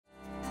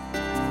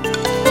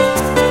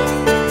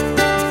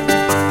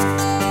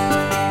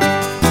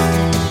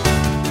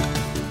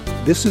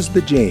This is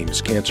the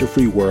James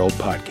Cancer-Free World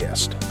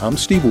podcast. I'm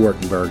Steve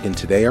Wartenberg, and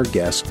today our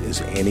guest is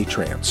Annie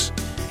Trance.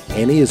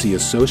 Annie is the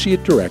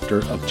Associate Director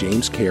of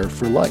JamesCare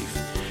for Life.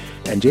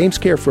 And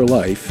JamesCare for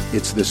Life,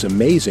 it's this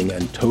amazing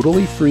and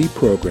totally free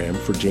program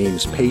for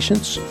James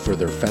patients, for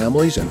their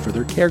families, and for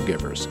their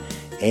caregivers.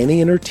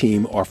 Annie and her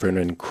team offer an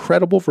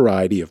incredible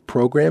variety of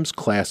programs,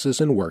 classes,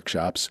 and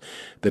workshops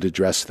that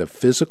address the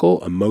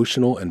physical,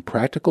 emotional, and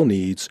practical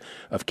needs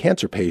of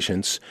cancer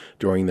patients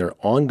during their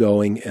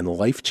ongoing and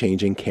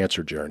life-changing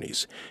cancer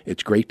journeys.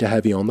 It's great to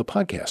have you on the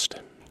podcast.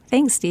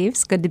 Thanks, Steve.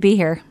 It's good to be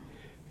here.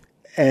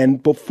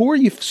 And before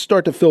you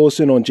start to fill us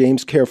in on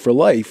JamesCare for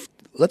Life,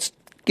 let's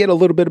get a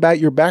little bit about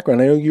your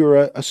background. I know you're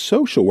a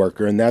social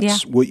worker, and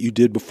that's what you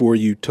did before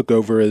you took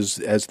over as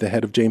the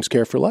head of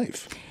JamesCare for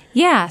Life.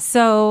 Yeah.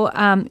 So,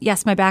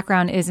 yes, my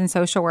background is in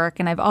social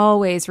work, and I've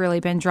always really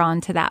been drawn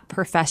to that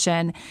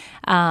profession,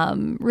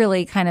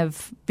 really kind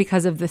of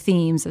because of the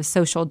themes of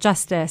social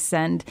justice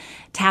and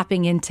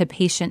tapping into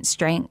patient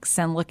strengths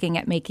and looking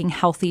at making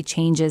healthy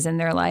changes in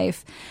their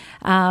life.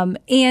 And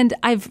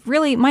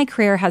my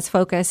career has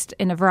focused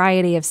in a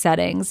variety of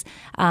settings,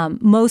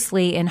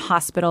 mostly in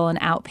hospital and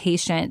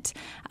outpatient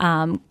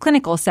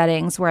clinical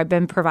settings where I've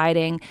been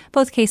providing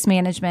both case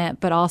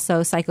management but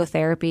also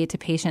psychotherapy to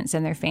patients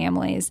and their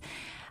families.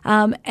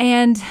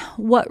 And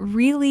what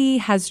really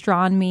has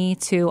drawn me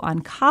to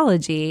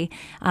oncology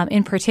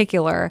in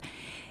particular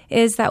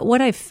is that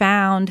what I've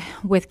found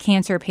with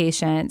cancer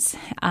patients,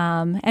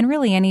 and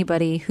really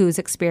anybody who's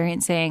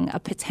experiencing a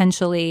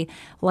potentially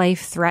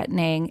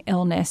life-threatening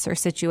illness or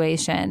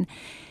situation,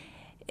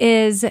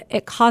 is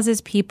it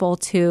causes people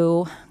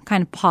to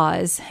kind of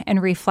pause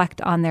and reflect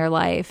on their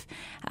life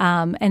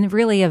and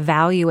really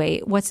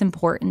evaluate what's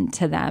important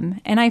to them.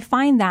 And I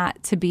find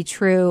that to be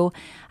true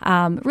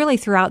really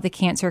throughout the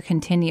cancer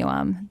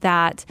continuum,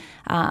 that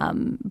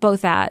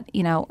both at,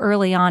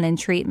 early on in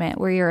treatment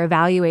where you're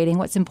evaluating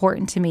what's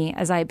important to me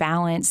as I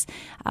balance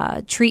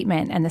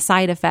treatment and the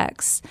side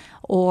effects,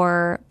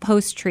 or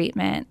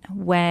post-treatment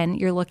when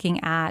you're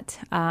looking at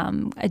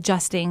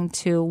adjusting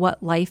to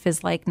what life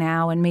is like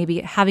now and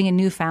maybe having a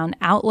newfound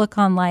outlook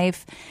on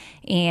life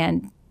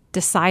and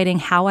deciding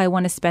how I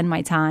want to spend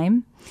my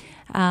time.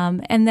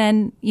 And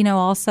then,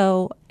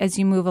 also as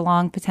you move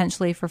along,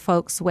 potentially for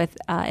folks with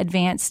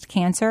advanced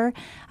cancer,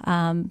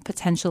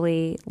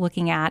 potentially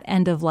looking at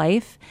end of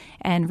life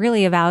and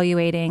really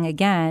evaluating,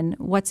 again,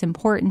 what's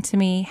important to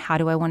me, how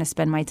do I want to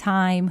spend my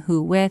time,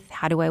 who with,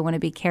 how do I want to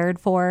be cared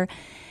for.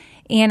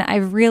 And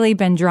I've really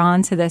been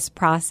drawn to this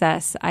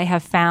process. I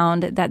have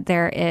found that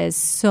there is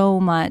so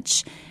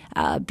much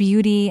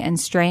beauty and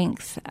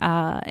strength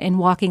in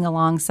walking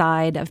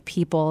alongside of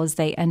people as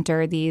they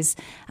enter these,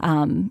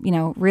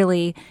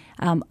 really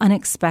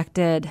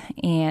unexpected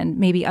and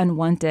maybe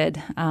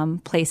unwanted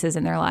places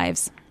in their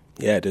lives.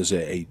 Yeah, it is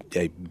a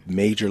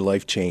major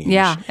life change.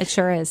 Yeah, it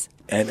sure is.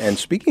 And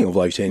speaking of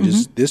life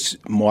changes, this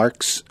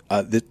marks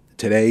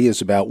today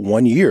is about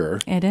 1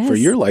 year for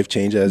your life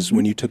change as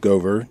when you took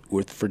over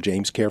for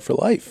JamesCare for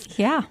Life.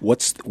 Yeah.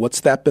 What's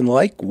that been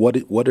like?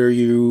 What are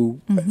you,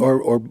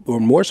 or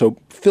more so,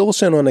 fill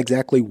us in on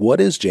exactly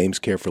what is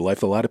JamesCare for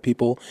Life. A lot of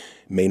people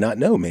may not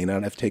know, may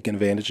not have taken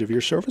advantage of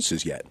your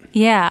services yet.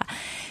 Yeah.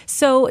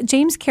 So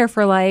JamesCare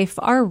for Life,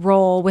 our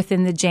role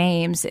within the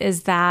James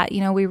is that,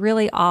 we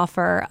really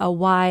offer a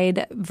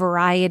wide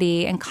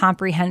variety and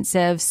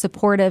comprehensive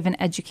supportive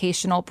and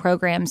educational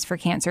programs for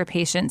cancer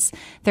patients,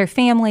 their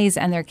families,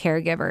 and their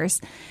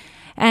caregivers.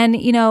 And,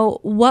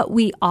 what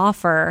we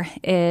offer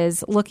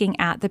is looking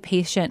at the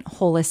patient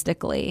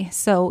holistically.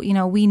 So,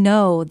 we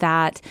know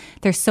that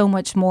there's so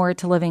much more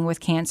to living with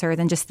cancer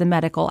than just the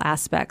medical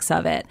aspects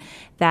of it,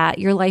 that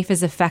your life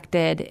is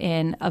affected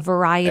in a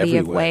variety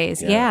of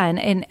ways. Yeah, and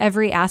in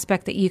every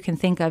aspect that you can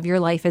think of, your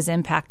life is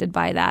impacted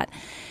by that.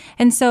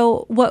 And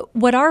so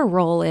what our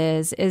role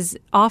is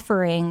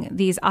offering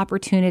these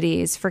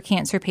opportunities for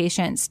cancer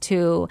patients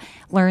to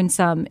learn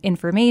some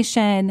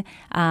information,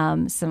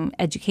 some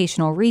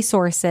educational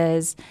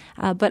resources,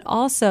 but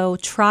also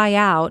try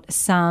out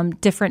some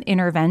different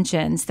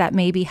interventions that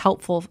may be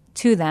helpful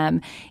to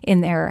them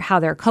in how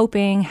they're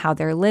coping, how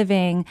they're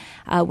living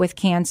with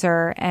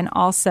cancer, and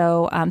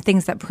also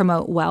things that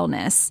promote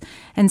wellness.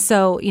 And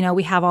so,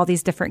 we have all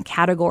these different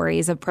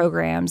categories of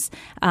programs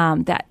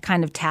that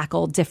kind of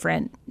tackle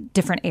different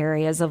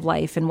areas of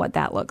life and what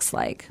that looks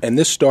like. And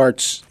this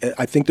starts,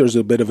 I think there's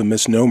a bit of a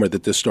misnomer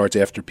that this starts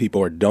after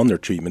people are done their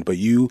treatment, but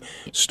you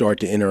start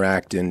to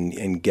interact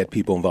and get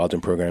people involved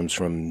in programs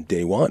from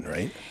day one,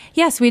 right?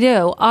 Yes, we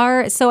do.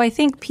 So I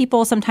think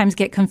people sometimes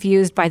get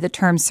confused by the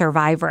term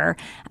survivor,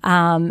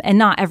 and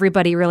not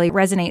everybody really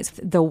resonates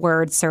with the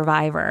word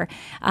survivor.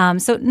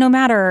 So no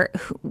matter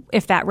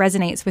if that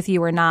resonates with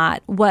you or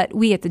not, what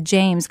we at the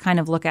James kind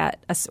of look at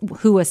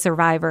who a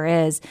survivor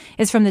is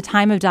from the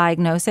time of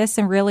diagnosis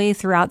and really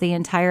throughout the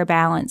entire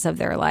balance of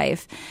their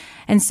life.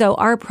 And so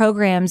our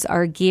programs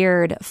are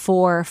geared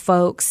for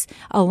folks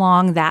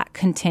along that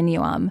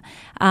continuum.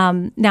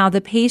 Now,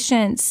 the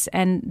patients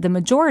and the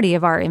majority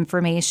of our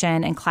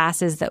information and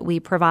classes that we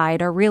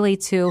provide are really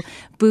to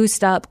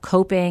boost up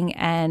coping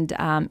and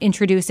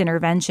introduce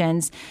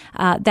interventions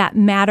that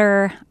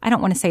matter, I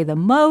don't want to say the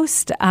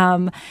most,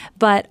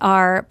 but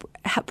are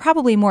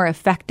probably more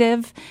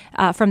effective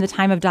from the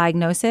time of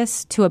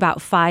diagnosis to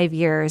about 5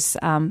 years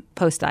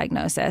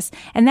post-diagnosis.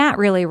 And that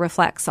really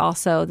reflects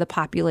also the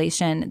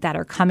population that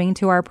are coming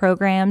to our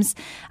programs.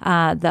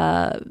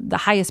 The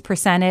highest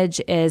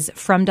percentage is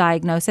from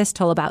diagnosis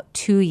till about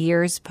 2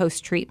 years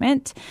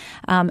post-treatment,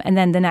 and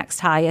then the next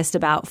highest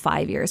about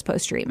 5 years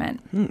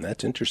post-treatment.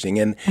 That's interesting.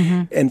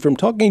 And from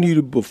talking to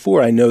you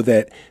before, I know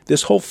that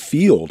this whole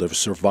field of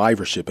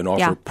survivorship and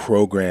offer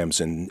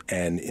programs and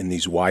in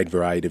these wide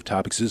variety of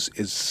topics is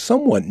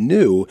somewhat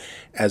new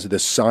as the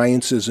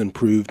science has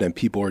improved and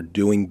people are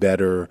doing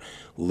better,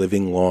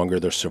 living longer,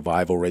 their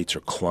survival rates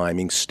are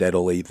climbing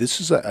steadily. This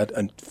is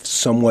a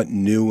somewhat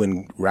new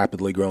and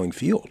rapidly growing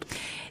field.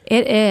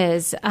 It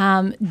is.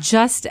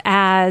 Just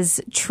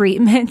as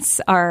treatments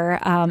are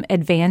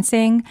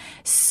advancing,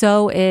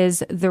 so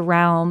is the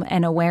realm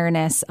and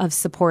awareness of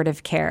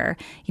supportive care.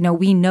 You know,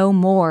 we know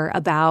more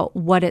about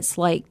what it's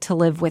like to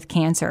live with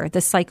cancer, the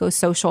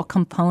psychosocial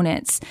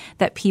components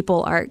that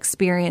people are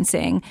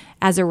experiencing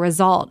as a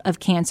result of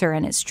cancer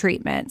and its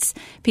treatments.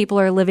 People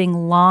are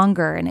living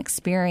longer and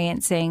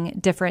experiencing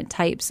different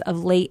types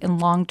of late and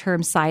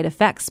long-term side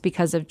effects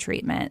because of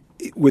treatment.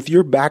 With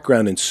your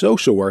background in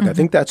social work, I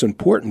think that's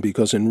important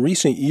because in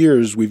recent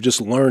years, we've just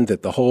learned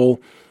that the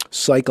whole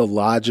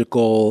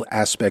psychological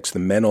aspects, the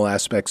mental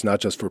aspects, not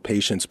just for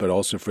patients, but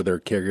also for their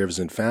caregivers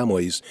and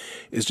families,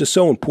 is just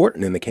so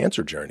important in the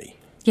cancer journey.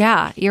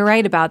 Yeah, you're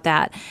right about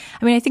that.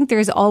 I mean, I think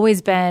there's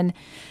always been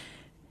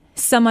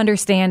some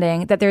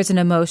understanding that there's an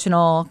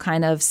emotional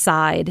kind of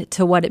side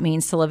to what it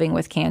means to living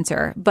with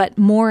cancer. But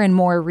more and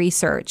more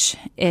research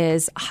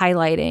is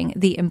highlighting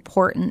the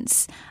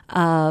importance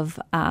of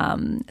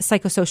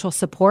psychosocial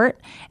support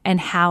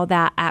and how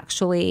that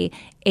actually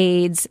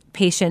aids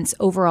patients'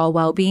 overall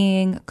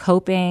well-being,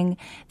 coping.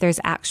 There's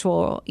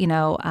actual,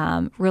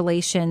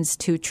 relations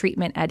to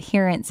treatment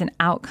adherence and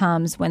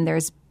outcomes when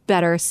there's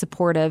better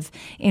supportive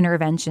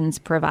interventions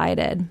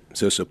provided.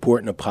 So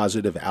support and a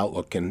positive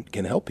outlook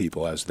can help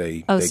people as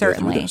they go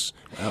through this.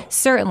 Wow.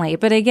 Certainly.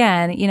 But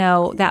again,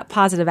 that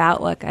positive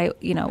outlook, I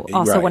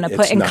also want to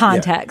put in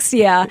context,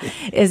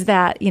 is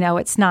that,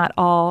 it's not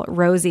all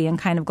rosy and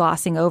kind of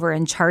glossing over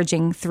and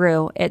charging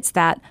through. It's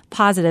that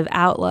positive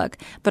outlook,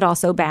 but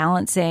also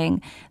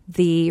balancing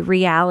the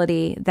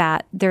reality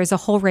that there's a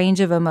whole range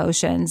of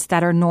emotions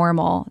that are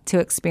normal to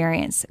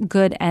experience,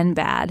 good and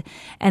bad,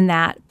 and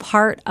that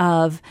part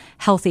of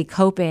healthy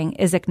coping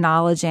is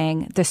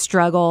acknowledging the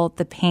struggle,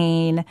 the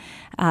pain,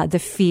 the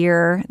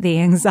fear, the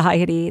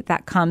anxiety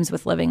that comes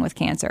with living with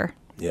cancer.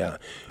 Yeah.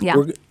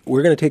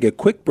 We're going to take a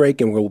quick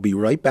break and we'll be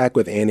right back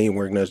with Annie, and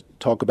we're going to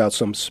talk about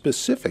some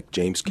specific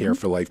JamesCare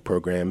for Life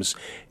programs,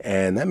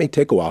 and that may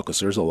take a while because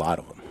there's a lot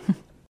of them.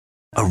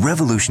 A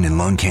revolution in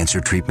lung cancer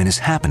treatment is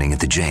happening at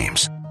the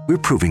James. We're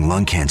proving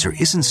lung cancer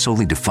isn't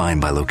solely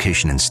defined by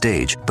location and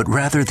stage, but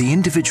rather the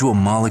individual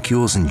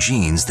molecules and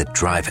genes that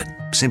drive it.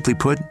 Simply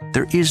put,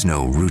 there is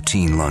no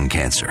routine lung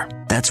cancer.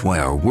 That's why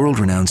our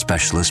world-renowned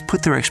specialists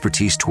put their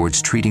expertise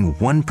towards treating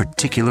one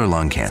particular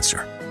lung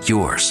cancer,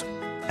 yours.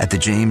 At the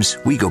James,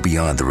 we go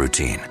beyond the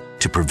routine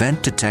to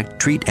prevent, detect,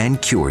 treat,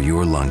 and cure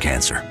your lung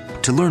cancer.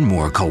 To learn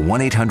more, call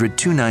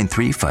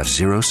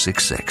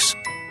 1-800-293-5066.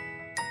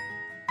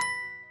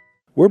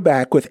 We're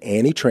back with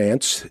Annie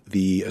Trance,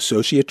 the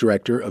Associate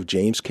Director of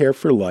JamesCare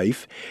for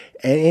Life.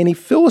 And Annie,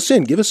 fill us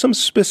in. Give us some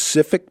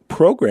specific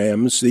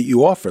programs that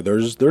you offer.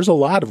 There's a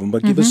lot of them,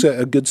 but give us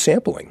a good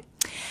sampling.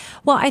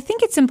 Well, I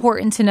think it's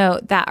important to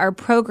note that our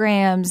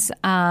programs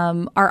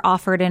are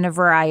offered in a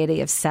variety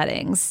of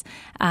settings.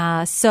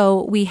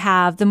 So we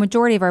have the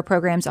majority of our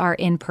programs are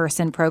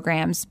in-person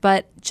programs,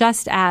 but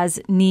just as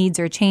needs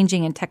are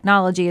changing and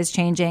technology is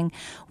changing,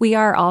 we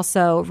are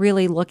also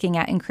really looking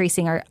at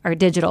increasing our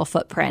digital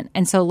footprint.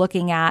 And so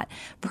looking at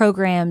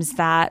programs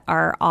that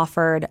are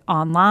offered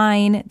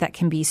online that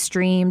can be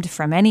streamed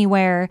from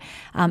anywhere,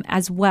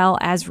 as well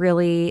as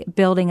really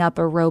building up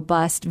a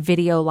robust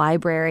video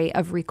library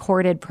of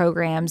recorded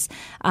programs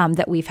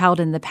that we've held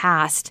in the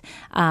past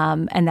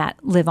and that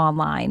live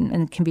online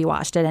and can be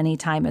watched at any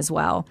time as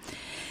well.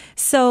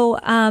 So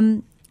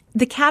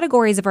the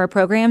categories of our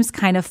programs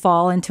kind of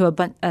fall into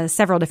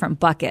several different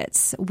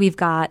buckets. We've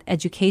got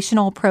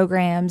educational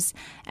programs,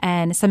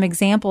 and some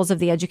examples of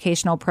the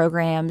educational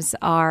programs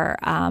are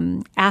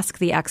Ask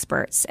the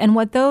Experts. And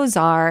what those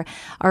are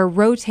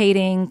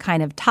rotating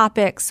kind of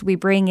topics. We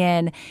bring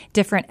in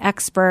different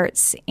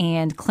experts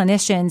and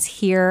clinicians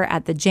here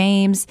at the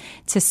James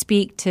to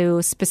speak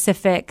to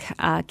specific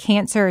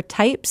cancer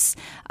types,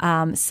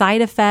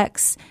 side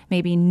effects,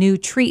 maybe new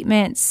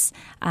treatments.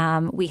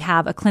 We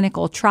have a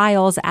clinical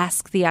trials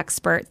Ask the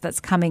Expert that's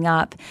coming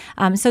up.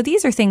 So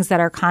these are things that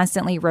are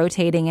constantly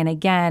rotating and,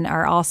 again,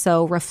 are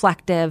also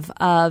reflective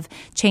of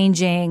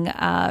changing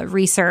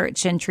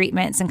research and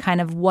treatments and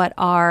kind of what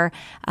our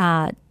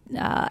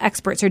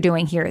experts are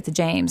doing here at the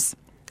James.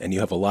 And you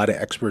have a lot of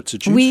experts to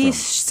choose from. We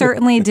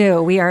certainly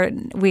do. We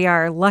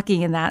are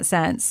lucky in that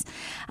sense.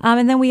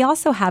 And then we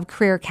also have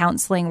career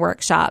counseling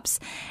workshops.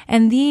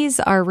 And these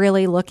are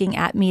really looking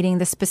at meeting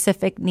the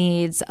specific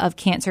needs of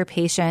cancer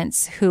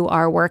patients who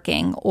are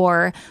working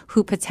or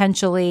who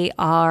potentially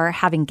are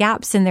having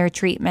gaps in their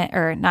treatment,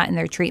 or not in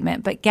their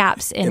treatment, but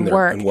gaps in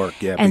work.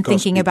 Yeah, and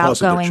thinking about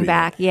going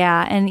back.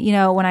 Yeah. And,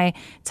 when I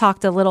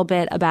talked a little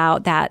bit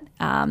about that,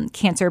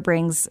 cancer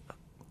brings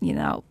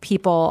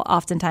people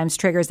oftentimes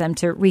triggers them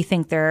to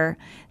rethink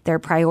their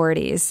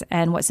priorities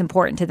and what's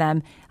important to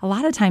them. A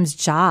lot of times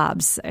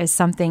jobs is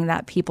something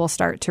that people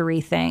start to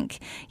rethink.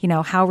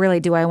 How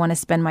really do I want to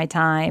spend my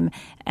time?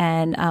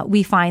 And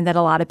we find that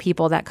a lot of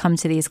people that come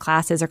to these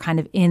classes are kind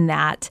of in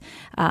that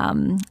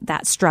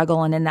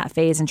struggle and in that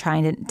phase and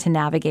trying to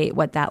navigate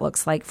what that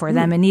looks like for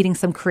them and needing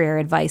some career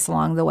advice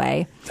along the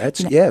way.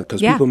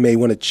 Because people may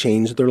want to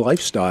change their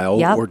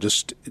lifestyle or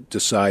just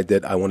decide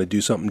that I want to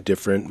do something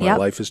different. My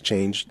life has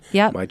changed.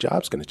 My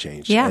job's going to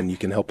change. And you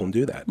can help them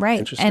do that. Right.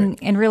 Interesting.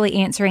 And really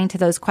answering to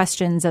those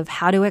questions of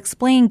how to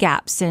explain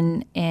gaps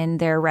in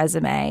their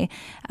resume.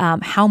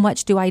 How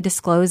much do I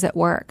disclose at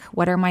work?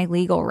 What are my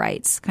legal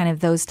rights? Kind of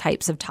those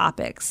types of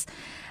topics.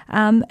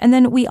 And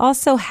then we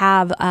also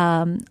have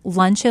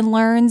lunch and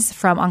learns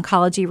from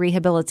oncology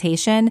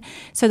rehabilitation.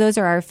 So those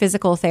are our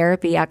physical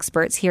therapy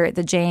experts here at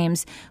the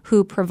James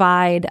who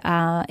provide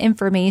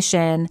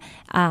information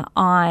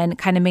on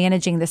kind of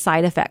managing the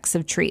side effects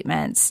of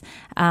treatments.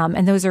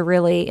 And those are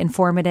really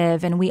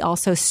informative. And we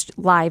also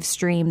live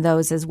stream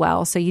those as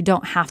well. So you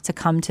don't have to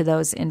come to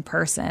those in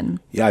person.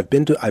 Yeah, I've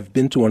been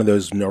to one of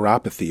those.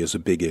 Neuropathy is a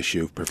big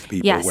issue for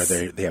people where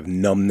they have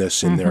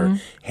numbness in their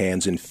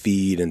hands and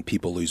feet and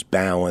people lose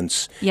balance.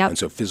 And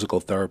so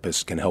physical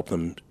therapists can help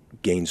them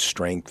gain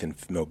strength and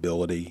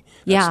mobility.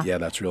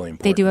 That's really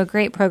important. They do a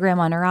great program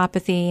on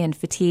neuropathy and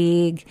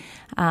fatigue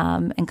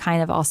and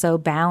kind of also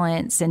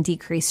balance and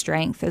decreased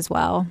strength as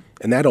well.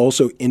 And that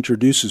also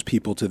introduces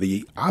people to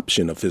the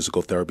option of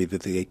physical therapy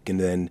that they can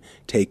then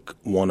take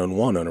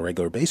one-on-one on a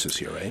regular basis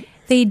here, right?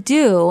 They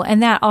do,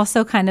 and that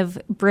also kind of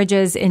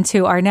bridges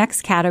into our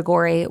next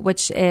category,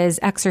 which is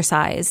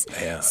exercise.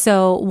 Yeah.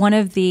 So one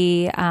of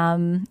the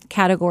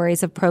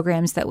categories of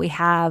programs that we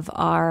have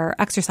are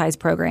exercise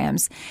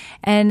programs.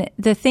 And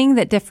the thing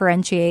that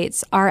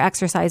differentiates our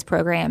exercise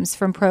programs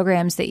from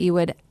programs that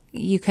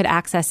you could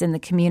access in the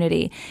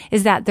community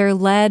is that they're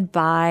led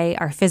by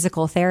our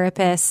physical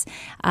therapists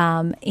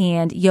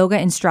and yoga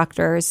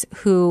instructors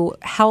who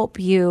help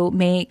you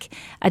make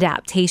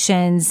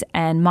adaptations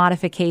and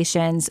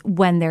modifications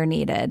when they're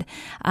needed.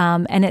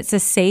 And it's a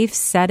safe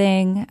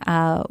setting.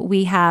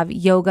 We have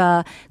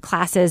yoga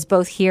classes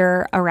both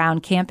here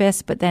around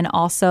campus, but then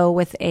also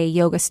with a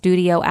yoga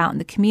studio out in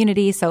the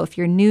community. So if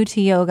you're new to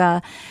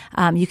yoga,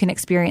 you can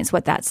experience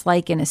what that's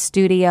like in a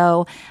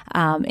studio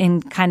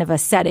in kind of a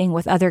setting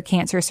with other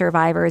cancer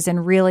survivors,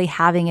 and really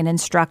having an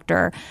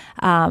instructor,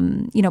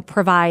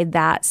 provide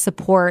that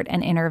support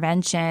and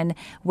intervention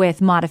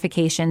with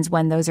modifications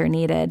when those are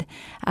needed.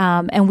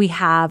 And we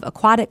have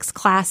aquatics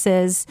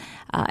classes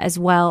as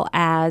well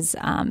as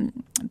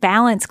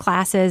balance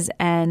classes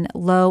and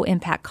low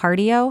impact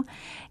cardio.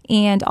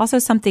 And also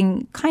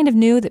something kind of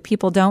new that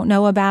people don't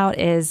know about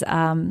is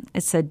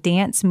it's a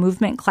dance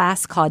movement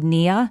class called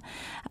NIA,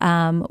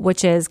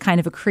 which is kind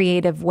of a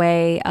creative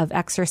way of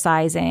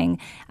exercising,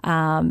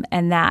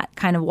 and that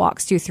kind of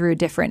walks you through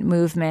different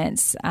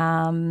movements.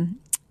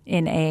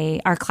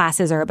 Our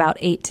classes are about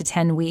 8 to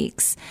 10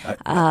 weeks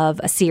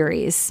of a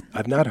series.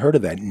 I've not heard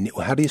of that.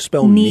 How do you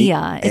spell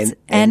NIA? It's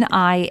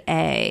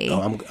NIA.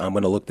 Oh, I'm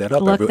going to look that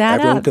up. Look that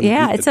up.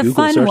 It's a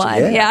fun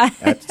one. Yeah.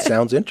 That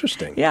sounds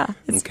interesting. Yeah,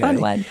 it's a fun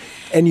one.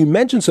 And you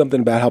mentioned something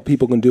about how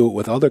people can do it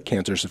with other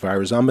cancer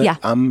survivors.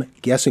 I'm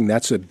guessing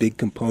that's a big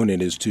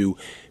component, is to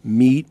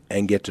meet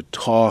and get to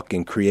talk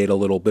and create a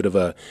little bit of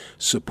a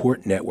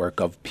support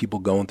network of people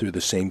going through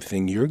the same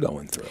thing you're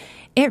going through.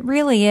 It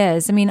really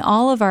is. I mean,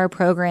 all of our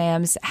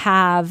programs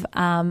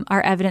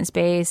are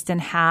evidence-based and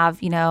have,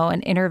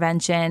 an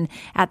intervention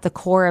at the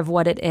core of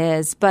what it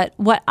is. But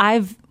what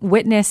I've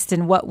witnessed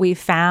and what we've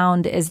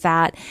found is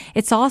that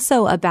it's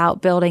also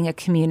about building a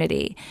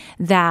community,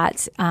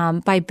 that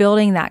by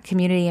building that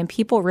community, and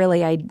people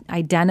really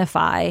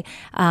identify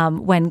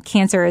when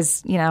cancer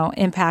is,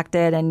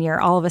 impacted and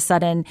you're all of a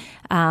sudden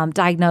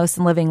diagnosed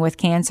and living with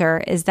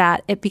cancer, is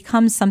that it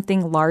becomes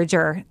something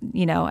larger,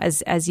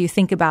 as you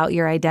think about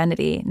your identity.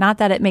 identity. Not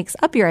that it makes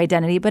up your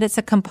identity, but it's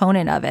a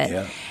component of it.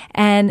 Yeah.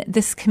 And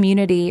this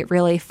community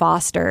really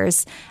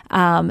fosters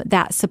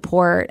that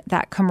support,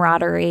 that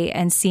camaraderie,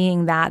 and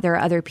seeing that there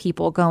are other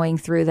people going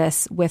through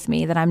this with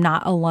me, that I'm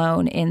not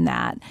alone in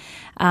that.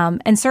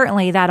 And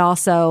certainly that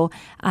also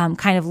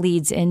kind of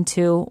leads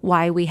into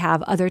why we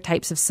have other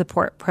types of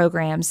support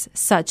programs,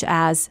 such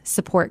as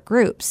support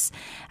groups.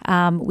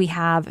 We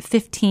have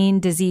 15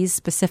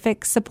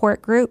 disease-specific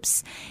support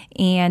groups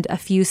and a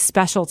few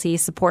specialty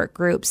support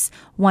groups,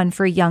 one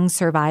for young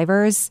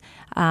survivors,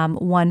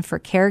 one for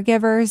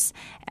caregivers,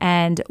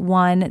 and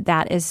one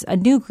that is a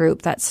new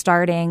group that's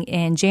starting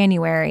in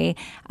January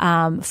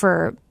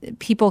for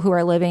people who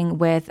are living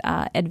with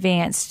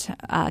advanced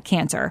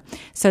cancer.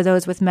 So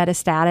those with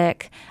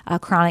metastatic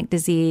chronic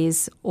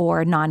disease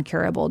or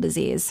non-curable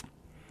disease.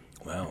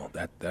 Wow,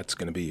 that's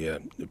going to be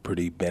a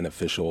pretty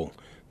beneficial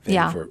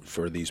thing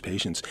for these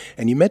patients.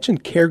 And you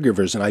mentioned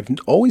caregivers, and I've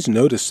always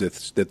noticed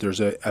that there's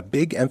a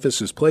big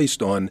emphasis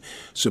placed on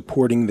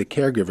supporting the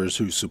caregivers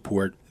who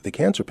support the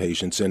cancer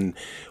patients. And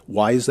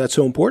why is that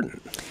so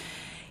important?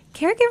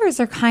 Caregivers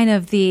are kind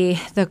of the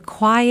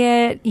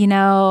quiet,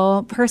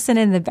 person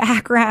in the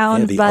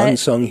background. The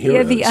unsung heroes.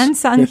 Yeah, the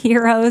unsung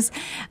heroes.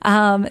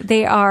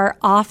 They are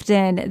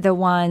often the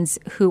ones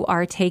who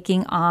are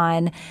taking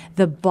on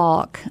the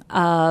bulk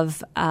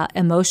of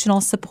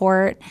emotional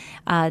support,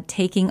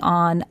 taking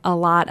on a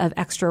lot of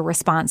extra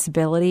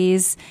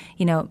responsibilities,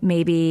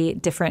 maybe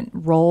different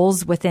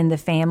roles within the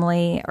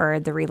family or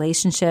the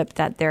relationship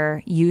that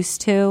they're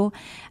used to.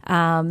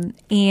 And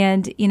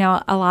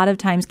a lot of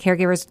times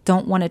caregivers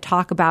don't want to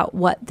talk about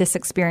what this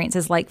experience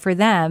is like for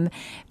them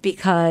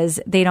because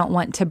they don't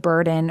want to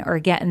burden or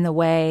get in the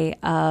way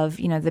of,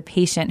 the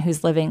patient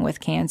who's living with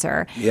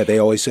cancer. Yeah, they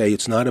always say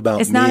it's not about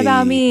me. It's not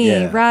about me,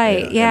 yeah,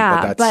 right?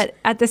 Yeah. But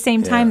at the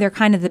same time, yeah. they're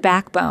kind of the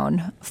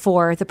backbone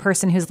for the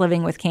person who's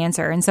living with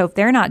cancer. And so if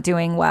they're not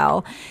doing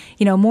well,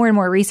 more and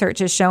more research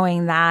is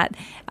showing that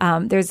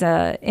there's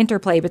a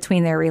interplay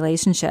between their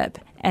relationship.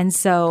 And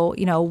so,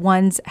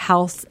 one's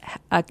health,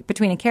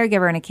 between a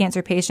caregiver and a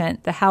cancer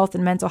patient, the health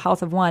and mental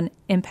health of one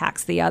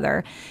impacts the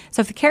other. So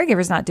if the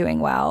caregiver's not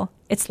doing well,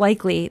 it's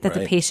likely that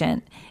the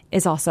patient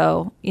is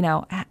also,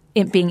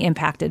 being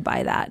impacted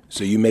by that.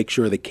 So you make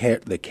sure the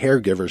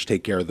caregivers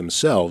take care of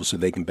themselves so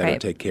they can better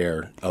take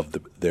care of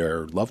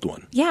their loved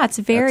one. Yeah, it's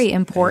very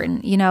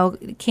important.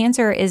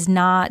 Cancer is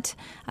not,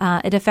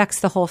 it affects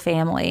the whole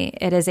family.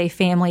 It is a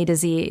family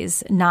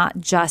disease, not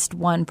just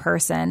one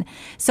person.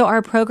 So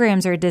our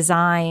programs are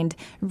designed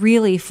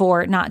really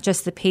for not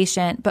just the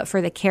patient, but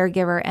for the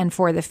caregiver and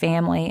for the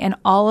family. And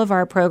all of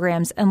our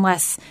programs,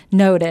 unless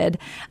noted,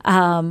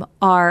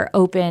 are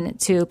open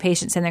to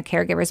patients and their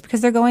caregivers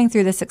because they're going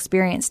through this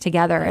experience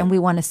together, and we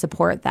want to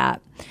support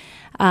that.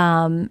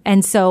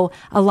 And so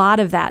a lot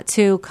of that,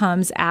 too,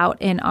 comes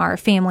out in our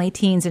family,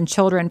 teens, and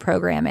children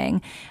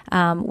programming,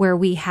 where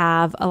we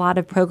have a lot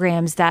of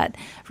programs that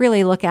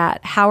really look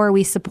at how are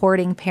we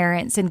supporting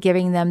parents and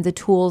giving them the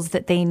tools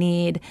that they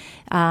need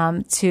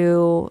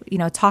to,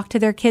 talk to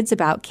their kids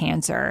about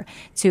cancer,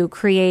 to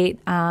create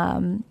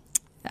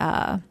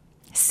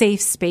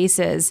safe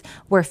spaces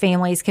where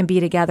families can be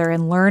together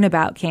and learn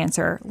about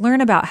cancer,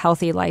 learn about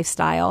healthy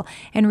lifestyle,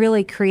 and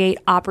really create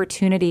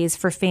opportunities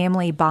for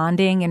family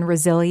bonding and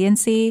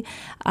resiliency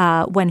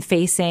when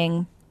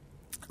facing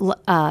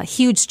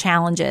huge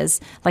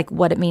challenges like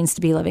what it means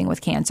to be living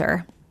with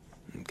cancer.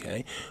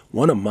 Okay.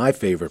 One of my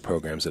favorite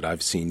programs that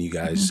I've seen you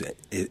guys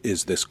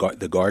is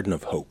the Garden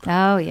of Hope.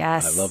 Oh,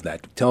 yes. I love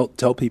that.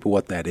 Tell people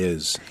what that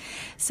is.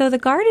 So the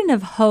Garden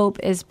of Hope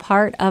is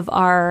part of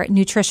our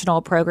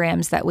nutritional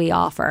programs that we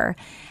offer.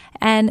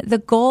 And the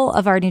goal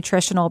of our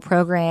nutritional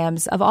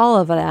programs, of all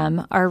of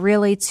them, are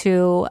really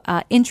to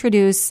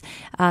introduce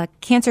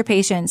cancer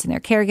patients and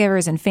their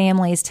caregivers and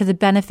families to the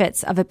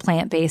benefits of a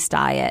plant-based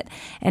diet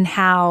and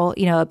how,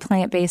 a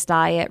plant-based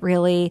diet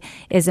really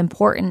is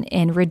important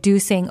in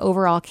reducing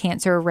overall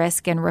cancer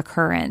risk and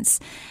recurrence.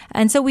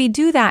 And so we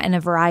do that in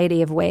a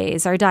variety of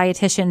ways. Our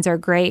dietitians are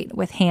great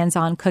with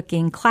hands-on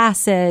cooking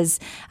classes,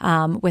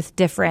 with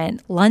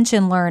different lunch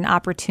and learn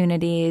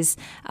opportunities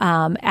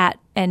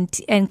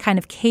and kind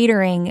of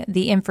catering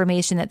the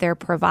information that they're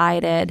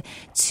provided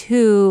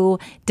to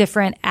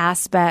different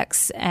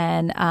aspects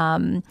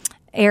and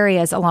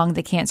areas along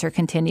the cancer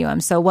continuum.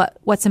 So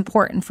what's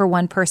important for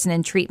one person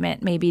in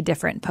treatment may be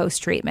different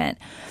post-treatment.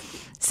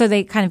 So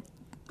they kind of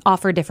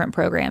offer different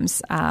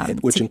programs.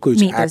 Which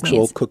includes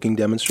actual cooking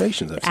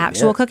demonstrations.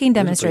 Actual cooking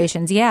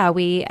demonstrations, yeah.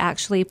 We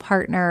actually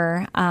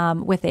partner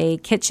with a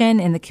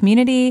kitchen in the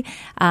community,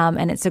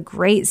 and it's a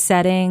great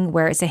setting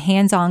where it's a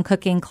hands-on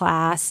cooking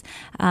class,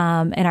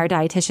 and our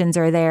dietitians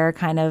are there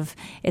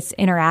it's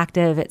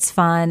interactive, it's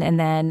fun, and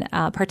then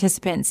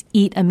participants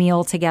eat a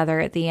meal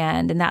together at the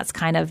end, and that's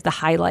kind of the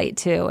highlight,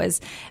 too,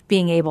 is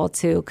being able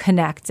to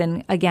connect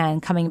and, again,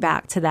 coming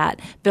back to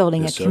that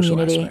building a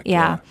community. Aspect,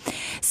 yeah.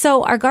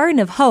 So our Garden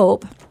of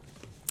Hope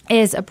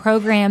is a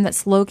program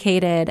that's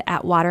located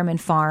at Waterman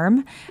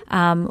Farm.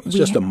 It's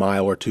just a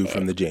mile or two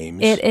from the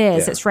James. It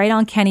is. Yeah. It's right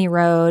on Kenny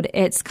Road.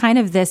 It's kind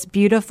of this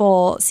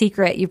beautiful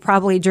secret you've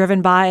probably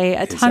driven by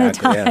a ton of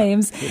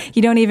times. Yeah.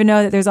 You don't even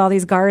know that there's all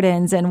these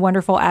gardens and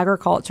wonderful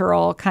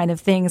agricultural kind of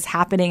things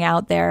happening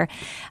out there.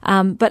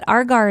 But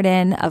our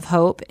Garden of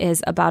Hope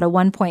is about a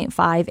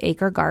 1.5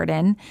 acre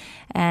garden.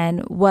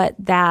 And what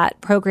that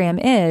program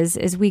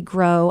is we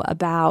grow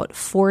about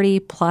 40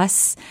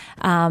 plus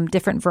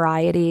different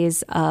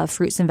varieties of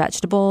fruits and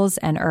vegetables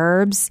and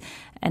herbs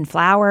and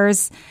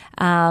flowers.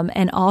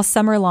 And all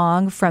summer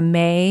long from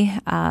May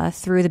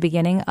through the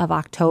beginning of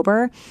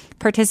October,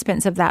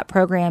 participants of that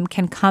program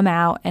can come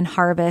out and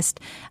harvest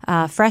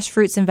fresh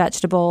fruits and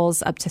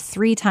vegetables up to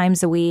 3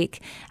 times a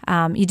week.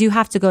 You do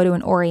have to go to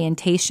an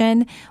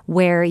orientation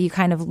where you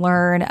kind of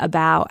learn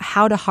about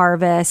how to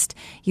harvest.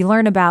 You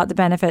learn about the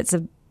benefits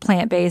of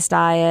plant-based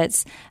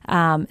diets,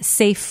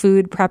 safe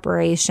food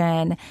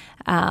preparation,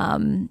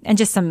 and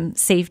just some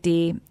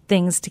safety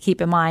things to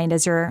keep in mind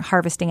as you're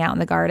harvesting out in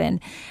the garden.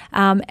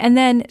 And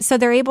then, so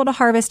they're able to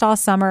harvest all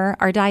summer.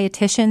 Our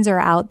dietitians are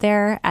out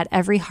there at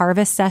every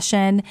harvest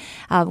session.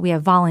 We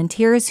have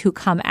volunteers who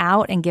come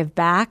out and give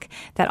back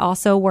that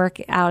also work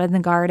out in the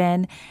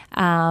garden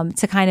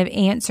to kind of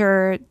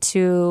answer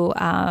to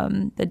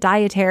the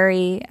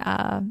dietary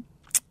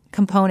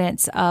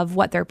components of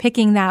what they're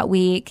picking that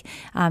week,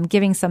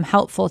 giving some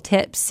helpful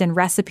tips and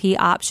recipe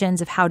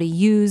options of how to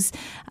use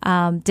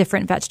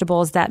different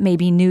vegetables that may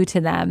be new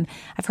to them.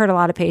 I've heard a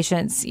lot of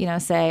patients,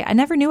 say, I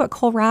never knew what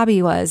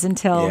kohlrabi was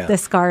until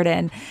this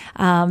garden,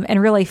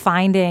 and really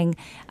finding,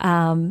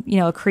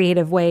 a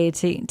creative way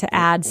to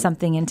add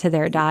something into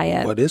their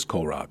diet. What is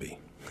kohlrabi?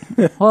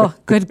 Well,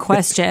 good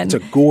question. It's a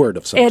gourd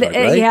of some kind,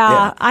 right?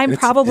 Yeah, I'm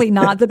probably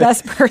not the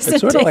best person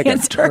it's sort to of like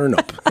answer. A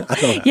turnip. I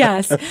don't know.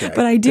 Yes, okay.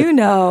 But I do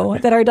know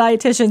that our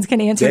dietitians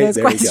can answer those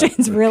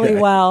questions really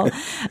well.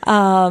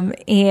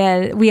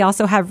 And we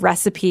also have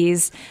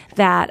recipes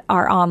that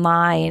are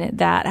online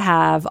that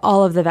have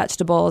all of the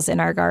vegetables in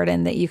our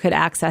garden that you could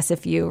access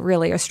if you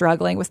really are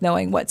struggling with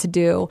knowing what to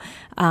do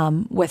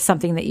with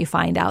something that you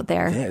find out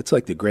there. Yeah, it's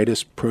like the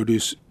greatest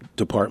produce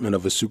department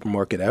of a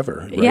supermarket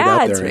ever. Right yeah,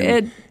 out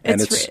there.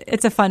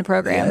 It's a fun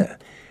program.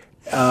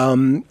 Yeah.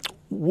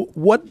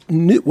 What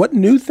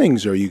new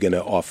things are you going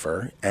to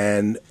offer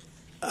and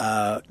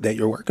that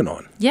you're working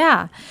on?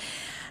 Yeah.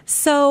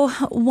 So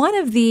one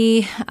of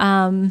the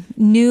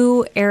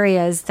new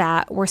areas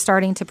that we're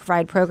starting to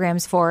provide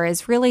programs for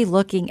is really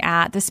looking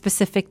at the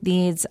specific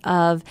needs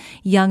of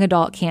young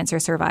adult cancer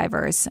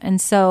survivors.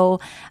 And so,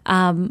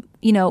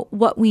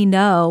 what we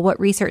know, what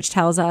research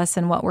tells us,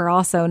 and what we're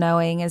also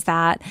knowing is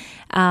that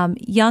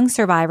young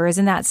survivors,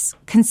 and that's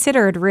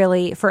considered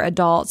really for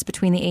adults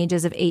between the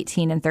ages of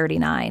 18 and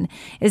 39,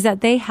 is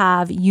that they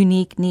have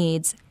unique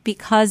needs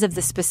because of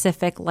the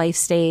specific life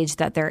stage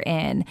that they're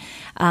in.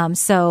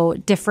 So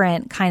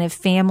different kind of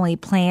family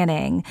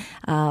planning,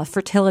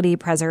 fertility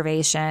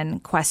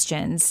preservation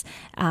questions,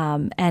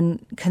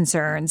 and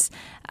concerns.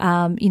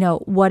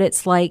 What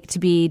it's like to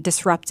be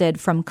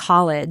disrupted from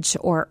college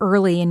or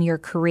early in your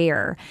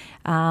career,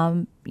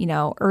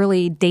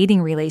 early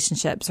dating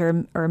relationships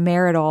or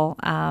marital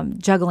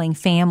juggling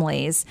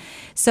families.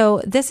 So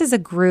this is a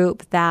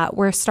group that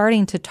we're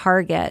starting to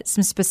target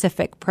some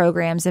specific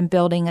programs and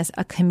building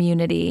a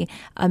community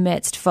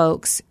amidst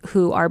folks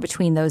who are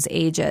between those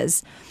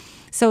ages.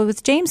 So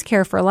with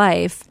JamesCare for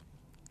Life,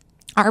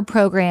 our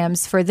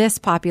programs for this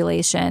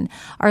population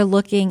are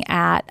looking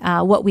at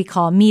what we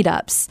call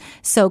meetups.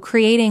 So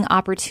creating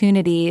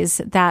opportunities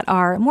that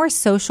are more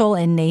social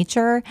in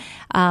nature.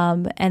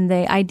 And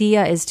the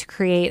idea is to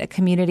create a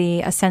community,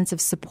 a sense of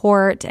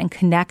support and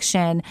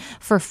connection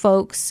for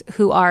folks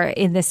who are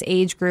in this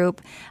age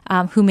group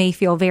who may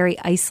feel very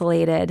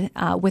isolated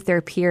with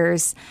their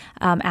peers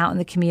out in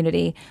the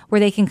community, where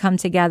they can come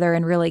together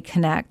and really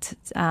connect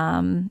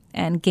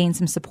and gain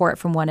some support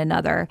from one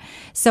another.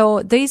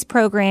 So these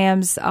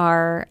programs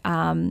are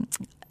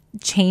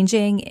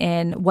changing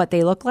in what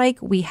they look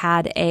like. We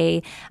had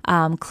a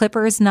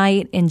Clippers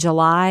night in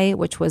July,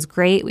 which was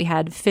great. We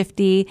had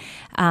 50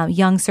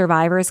 young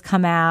survivors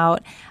come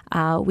out.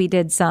 We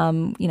did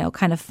some,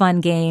 kind of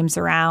fun games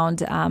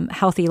around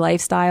healthy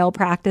lifestyle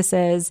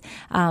practices,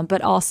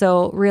 but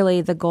also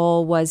really the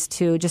goal was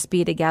to just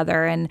be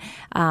together and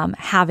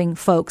having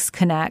folks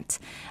connect.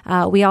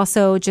 We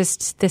also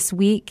just this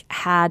week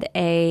had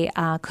a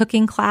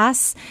cooking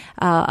class,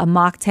 a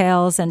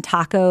mocktails and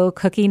taco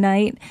cookie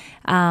night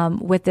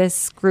with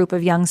this group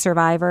of young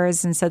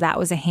survivors. And so that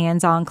was a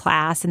hands-on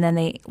class. And then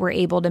they were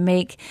able to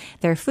make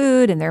their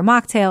food and their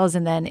mocktails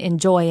and then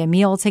enjoy a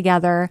meal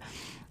together.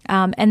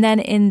 And then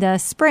in the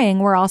spring,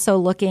 we're also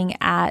looking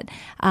at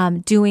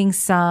doing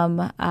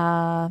some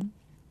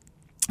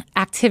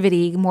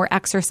activity, more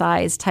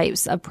exercise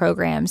types of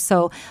programs.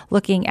 So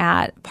looking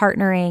at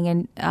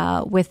partnering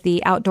with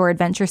the Outdoor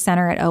Adventure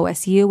Center at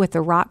OSU with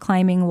the rock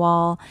climbing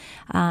wall,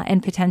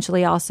 and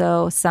potentially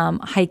also some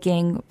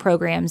hiking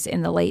programs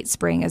in the late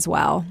spring as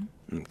well.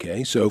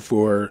 Okay, so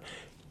for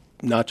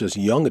not just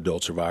young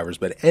adult survivors,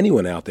 but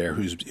anyone out there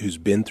who's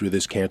been through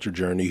this cancer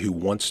journey, who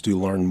wants to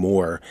learn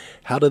more,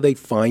 how do they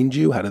find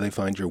you? How do they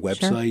find your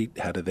website?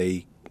 Sure. How do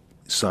they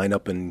sign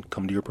up and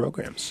come to your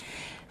programs?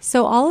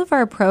 So all of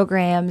our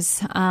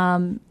programs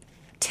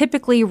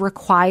typically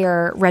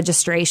require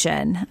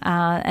registration,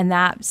 and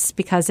that's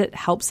because it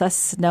helps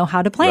us know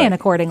how to plan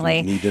accordingly.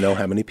 You need to know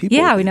how many people.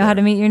 Yeah, we know how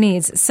to meet your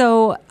needs.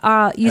 So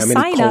you sign up.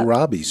 How many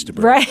kohlrabis to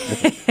bring? Right.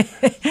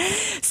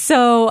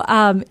 So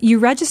you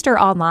register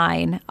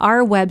online.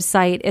 Our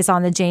website is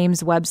on the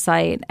James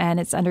website, and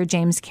it's under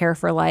JamesCare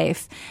for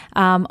Life.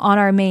 On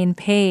our main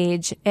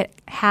page, it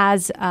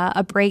has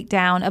a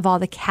breakdown of all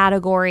the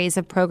categories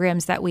of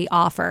programs that we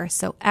offer.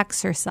 So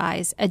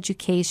exercise,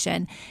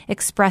 education,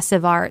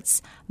 expressive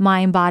arts,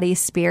 mind, body,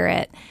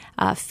 spirit,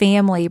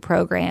 family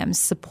programs,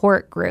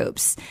 support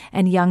groups,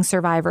 and young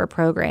survivor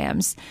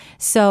programs.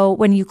 So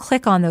when you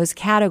click on those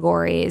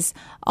categories,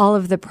 all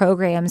of the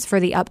programs for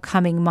the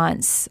upcoming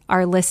months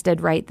are listed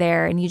right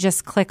there. And you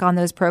just click on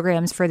those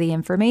programs for the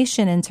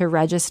information and to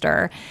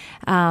register.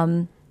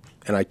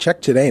 And I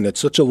checked today, and it's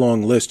such a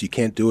long list, you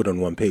can't do it on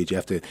one page. You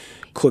have to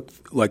click,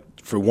 like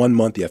for 1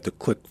 month, you have to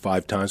click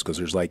 5 times because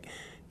there's like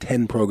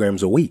 10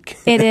 programs a week.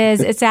 It is.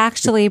 It's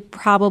actually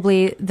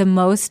probably the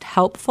most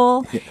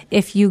helpful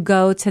if you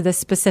go to the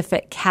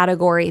specific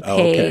category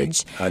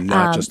page.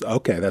 Not just,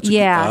 that's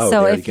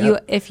so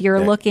if you're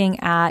looking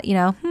at,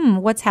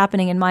 what's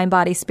happening in mind,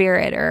 body,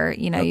 spirit, or,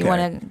 you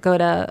want to go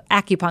to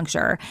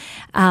acupuncture,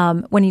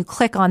 when you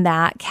click on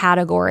that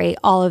category,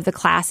 all of the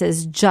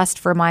classes just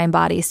for mind,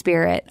 body,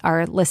 spirit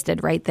are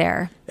listed right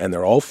there. And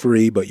they're all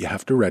free, but you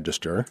have to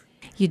register.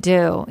 You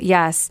do,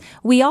 yes.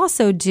 We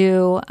also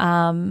do,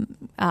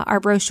 our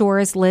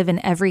brochures live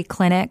in every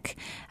clinic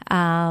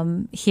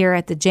here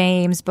at the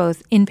James,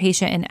 both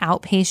inpatient and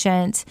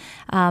outpatient.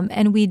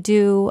 And we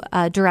do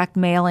direct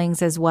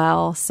mailings as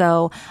well.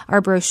 So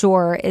our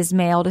brochure is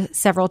mailed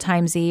several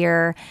times a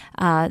year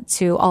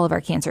to all of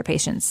our cancer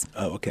patients.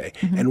 Oh, okay.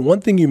 Mm-hmm. And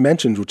one thing you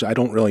mentioned, which I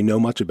don't really know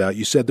much about,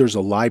 you said there's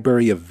a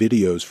library of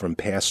videos from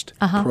past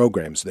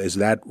programs. Is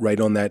that right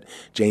on that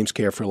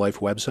JamesCare for Life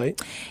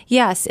website?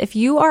 Yes. If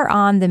you are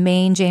on the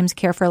main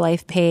JamesCare for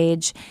Life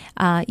page,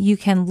 you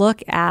can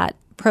look at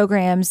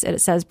programs. It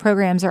says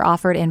programs are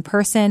offered in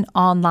person,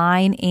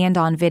 online, and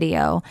on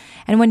video.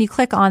 And when you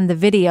click on the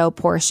video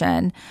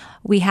portion,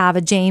 we have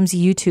a James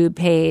YouTube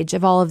page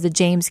of all of the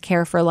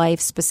JamesCare for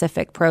Life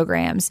specific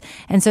programs.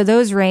 And so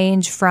those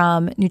range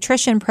from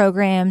nutrition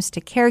programs to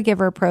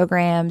caregiver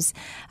programs,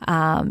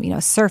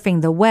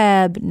 surfing the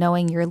web,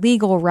 knowing your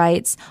legal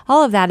rights.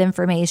 All of that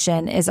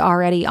information is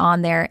already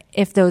on there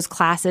if those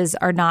classes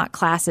are not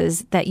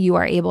classes that you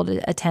are able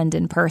to attend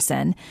in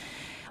person.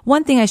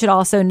 One thing I should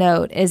also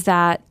note is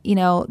that,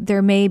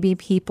 there may be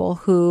people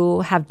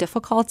who have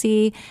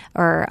difficulty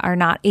or are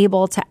not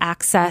able to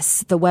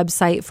access the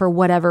website for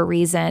whatever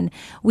reason.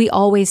 We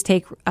always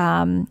take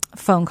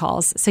phone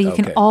calls. So you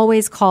can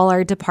always call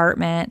our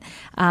department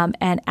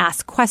and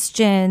ask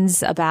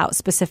questions about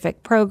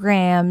specific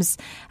programs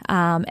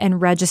and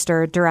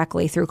register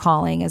directly through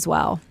calling as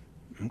well.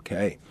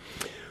 Okay.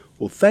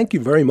 Well, thank you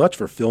very much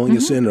for filling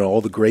us in on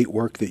all the great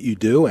work that you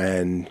do,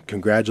 and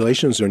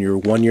congratulations on your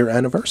 1-year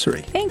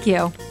anniversary. Thank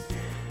you.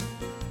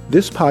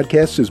 This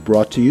podcast is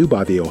brought to you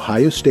by the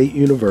Ohio State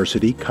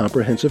University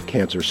Comprehensive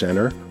Cancer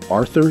Center,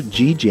 Arthur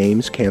G.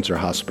 James Cancer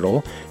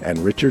Hospital, and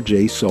Richard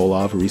J.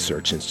 Solove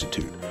Research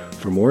Institute.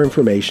 For more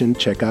information,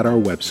 check out our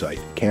website,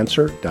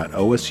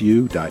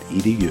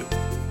 cancer.osu.edu.